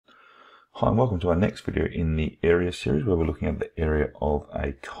Hi and welcome to our next video in the area series where we're looking at the area of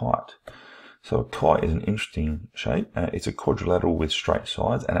a kite. So a kite is an interesting shape. It's a quadrilateral with straight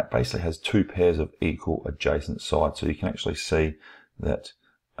sides, and it basically has two pairs of equal adjacent sides. So you can actually see that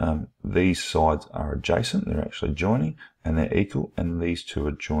these sides are adjacent, they're actually joining and they're equal, and these two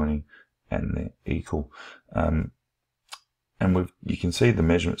are joining and they're equal. And you can see the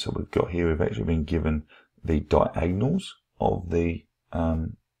measurements that we've got here. We've actually been given the diagonals of the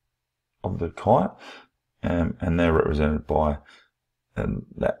kite, and they're represented by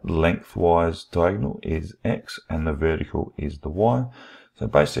that lengthwise diagonal is x and the vertical is the y. So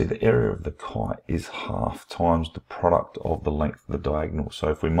basically the area of the kite is half times the product of the length of the diagonal. So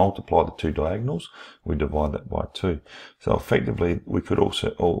if we multiply the two diagonals, we divide that by 2. So effectively we could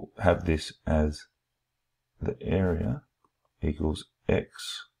also have this as the area equals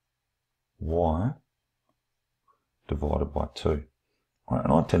x, y divided by 2. Right,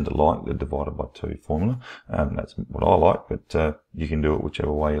 and I tend to like the divided by 2 formula. That's what I like, but you can do it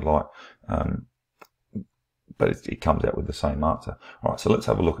whichever way you like. But it comes out with the same answer. All right, so let's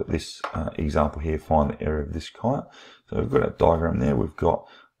have a look at this example here, find the area of this kite. So we've got a diagram there, we've got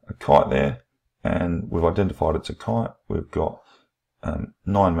a kite there, and we've identified it's a kite. We've got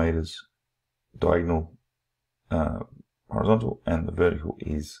 9 meters diagonal horizontal, and the vertical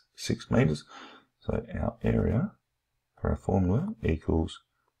is 6 meters. So our area for our formula equals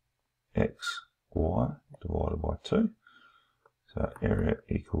x, y divided by 2. So area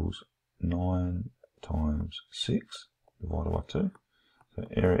equals 9 times 6 divided by 2. So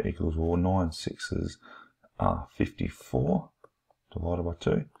area equals, well, 9 sixes are 54 divided by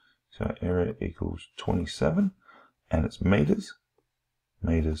 2. So area equals 27, and it's meters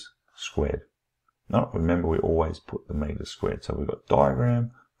squared. Now remember, we always put the meters squared. So we've got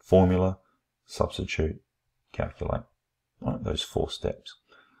diagram, formula, substitute, calculate. Right, those 4 steps.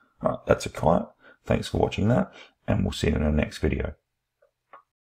 All right, that's a kite. Thanks for watching that, and we'll see you in our next video.